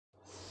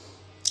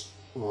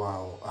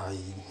Wow, I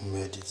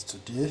made it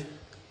today.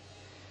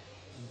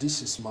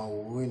 This is my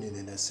winning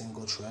in a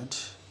single trade,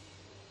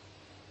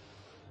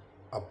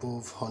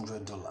 above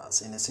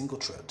 $100 in a single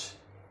trade.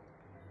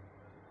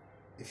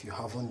 If you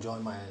haven't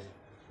joined my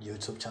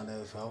YouTube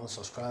channel, if you haven't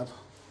subscribed,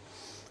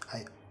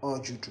 I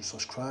urge you to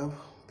subscribe,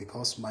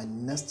 because my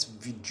next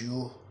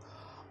video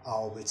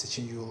I'll be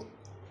teaching you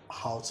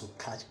how to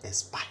catch a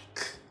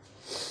spike.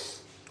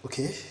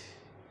 Okay,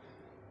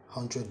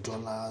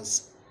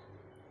 $100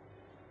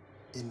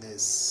 in a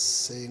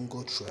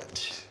single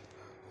trade.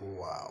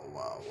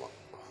 Wow.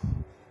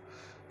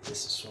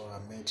 This is what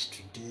I made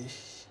today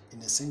in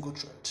a single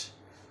trade,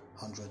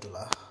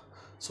 $100.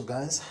 So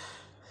guys,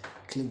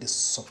 click the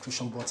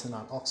subscription button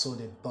and also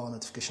the bell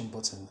notification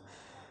button,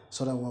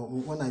 so that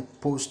when I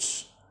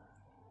post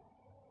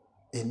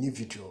a new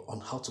video on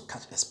how to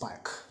catch a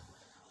spike,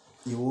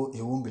 you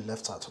won't be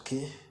left out.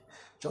 Okay,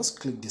 just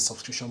click the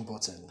subscription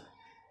button,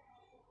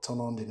 turn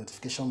on the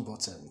notification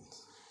button,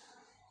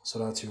 so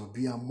that you'll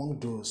be among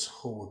those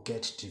who will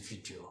get the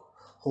video,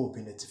 who will be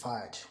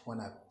notified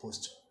when I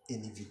post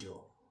any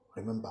video.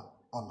 Remember,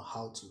 on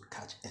how to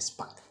catch a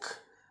spike.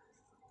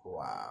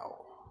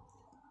 Wow.